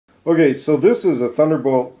Okay, so this is a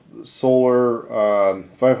Thunderbolt Solar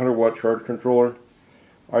 500 watt charge controller,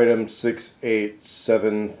 item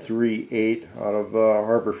 68738 out of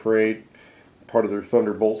Harbor Freight, part of their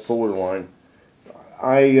Thunderbolt Solar line.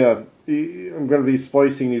 I'm going to be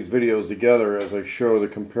splicing these videos together as I show the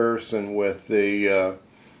comparison with the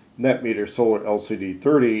NetMeter Solar LCD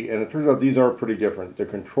 30, and it turns out these are pretty different. The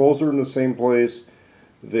controls are in the same place.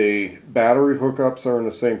 The battery hookups are in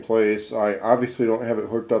the same place. I obviously don't have it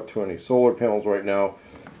hooked up to any solar panels right now.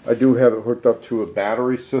 I do have it hooked up to a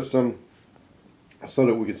battery system so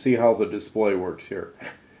that we can see how the display works here.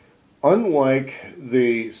 Unlike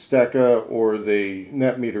the Steka or the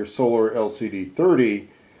NetMeter Solar LCD 30,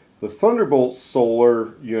 the Thunderbolt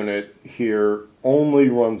Solar unit here only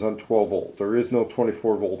runs on 12 volt. There is no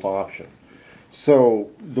 24 volt option.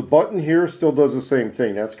 So the button here still does the same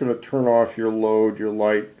thing. That's going to turn off your load, your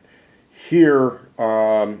light. Here,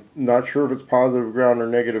 not sure if it's positive ground or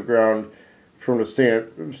negative ground from the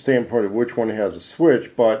standpoint of which one has a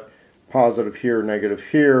switch, but positive here, negative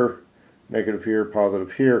here,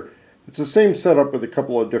 positive here. It's the same setup with a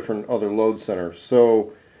couple of different other load centers.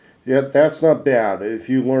 So yeah, that's not bad. If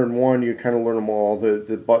you learn one, you kind of learn them all.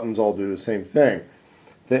 The buttons all do the same thing.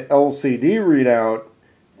 The LCD readout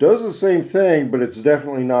does the same thing, but it's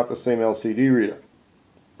definitely not the same LCD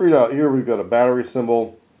readout. Here we've got a battery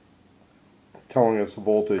symbol telling us the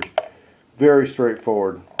voltage. Very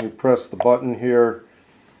straightforward. We press the button here.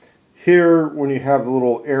 Here, when you have the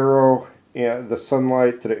little arrow and the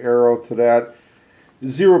sunlight to the arrow to that,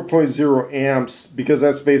 0.0 amps, because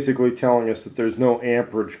that's basically telling us that there's no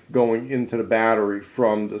amperage going into the battery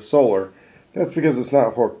from the solar. That's because it's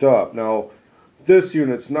not hooked up. Now, this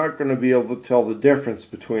unit's not going to be able to tell the difference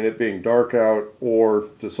between it being dark out or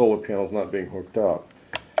the solar panels not being hooked up.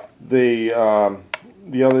 The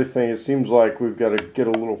other thing, it seems like we've got to get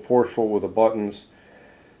a little forceful with the buttons.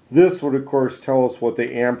 This would, of course, tell us what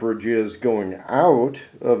the amperage is going out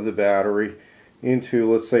of the battery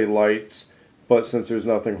into, let's say, lights. But since there's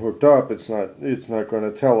nothing hooked up, it's not going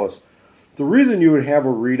to tell us. The reason you would have a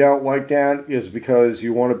readout like that is because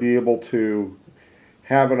you want to be able to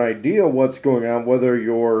have an idea what's going on, whether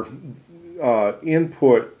your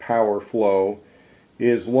input power flow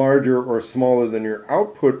is larger or smaller than your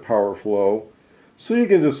output power flow, so you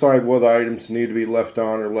can decide what items need to be left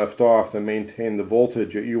on or left off to maintain the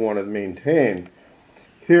voltage that you want to maintain.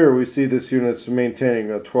 Here we see this unit's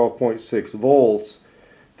maintaining a 12.6 volts.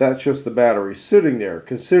 That's just the battery sitting there.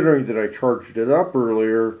 Considering that I charged it up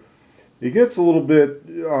earlier, it gets a little bit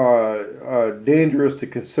dangerous to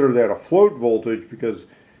consider that a float voltage, because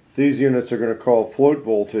these units are going to call float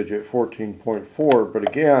voltage at 14.4, but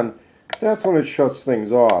again, that's when it shuts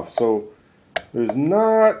things off. So there's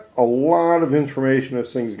not a lot of information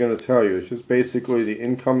this thing's going to tell you. It's just basically the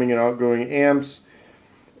incoming and outgoing amps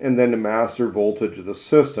and then the master voltage of the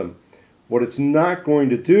system. What it's not going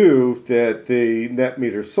to do that the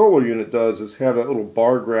NetMeter solar unit does is have that little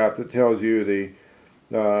bar graph that tells you the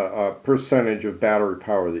percentage of battery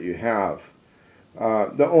power that you have.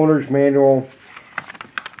 The owner's manual,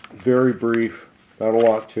 very brief, not a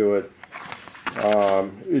lot to it.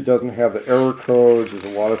 It doesn't have the error codes. There's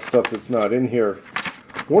a lot of stuff that's not in here.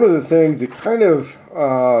 One of the things that kind of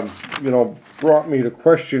brought me to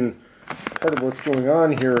question part of what's going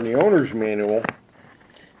on here in the owner's manual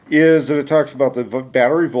is that it talks about the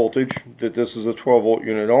battery voltage, that this is a 12 volt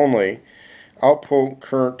unit only, output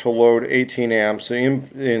current to load 18 amps,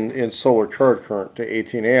 in solar charge current to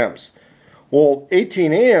 18 amps. Well,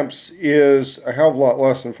 18 amps is a hell of a lot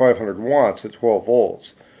less than 500 watts at 12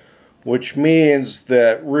 volts, which means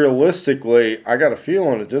that realistically, I got a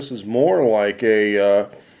feeling that this is more like a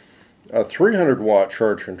 300 watt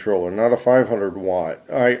charge controller, not a 500 watt.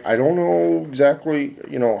 I don't know exactly,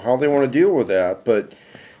 how they want to deal with that, but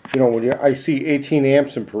when I see 18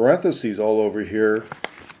 amps in parentheses all over here,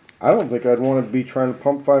 I don't think I'd want to be trying to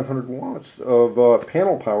pump 500 watts of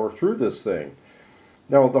panel power through this thing.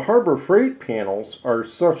 Now, the Harbor Freight panels are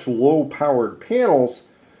such low-powered panels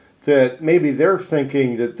that maybe they're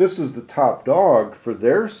thinking that this is the top dog for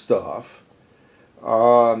their stuff.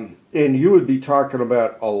 And you would be talking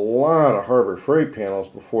about a lot of Harbor Freight panels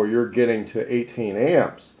before you're getting to 18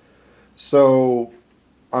 amps. So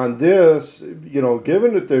on this,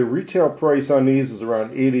 given that the retail price on these is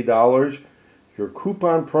around $80, your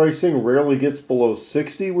coupon pricing rarely gets below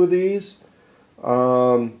 $60 with these.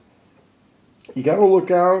 You got to look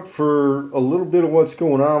out for a little bit of what's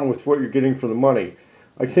going on with what you're getting for the money.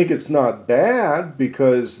 I think it's not bad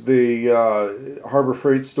because the Harbor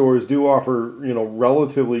Freight stores do offer,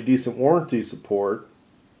 relatively decent warranty support.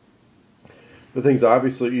 The thing's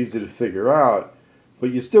obviously easy to figure out. But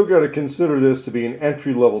you still got to consider this to be an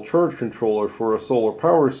entry-level charge controller for a solar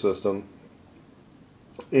power system.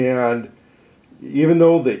 And even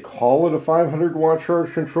though they call it a 500 watt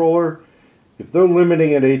charge controller, if they're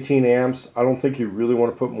limiting at 18 amps, I don't think you really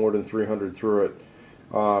want to put more than 300 through it.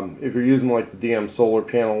 If you're using like the DM solar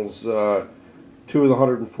panels, two of the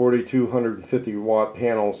 140, 250 watt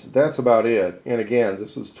panels, that's about it. And again,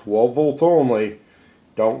 this is 12 volt only.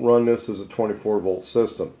 Don't run this as a 24 volt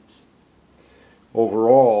system.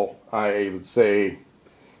 Overall, I would say,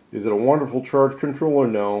 is it a wonderful charge controller?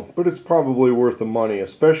 No, but it's probably worth the money,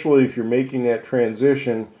 especially if you're making that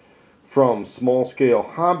transition from small scale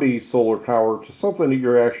hobby solar power to something that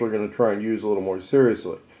you're actually going to try and use a little more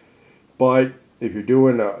seriously. But if you're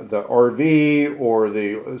doing the RV or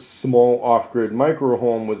the small off-grid micro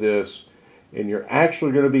home with this, and you're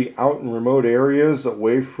actually going to be out in remote areas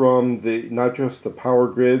away from the not just the power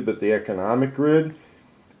grid but the economic grid,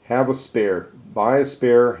 have a spare. Buy a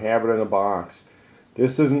spare, have it in a box.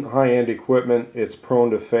 This isn't high-end equipment, it's prone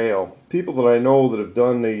to fail. People that I know that have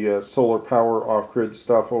done the solar power off-grid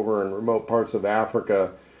stuff over in remote parts of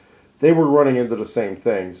Africa, they were running into the same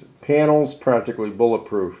things. Panels, practically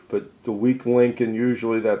bulletproof, but the weak link and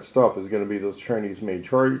usually that stuff is going to be those Chinese-made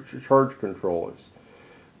charge controllers.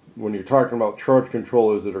 When you're talking about charge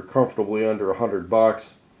controllers that are comfortably under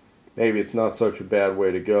 $100, maybe it's not such a bad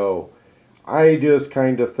way to go. I just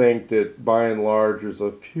kind of think that by and large there's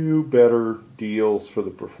a few better deals for the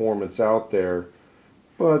performance out there,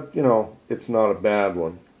 but you know, it's not a bad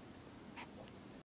one.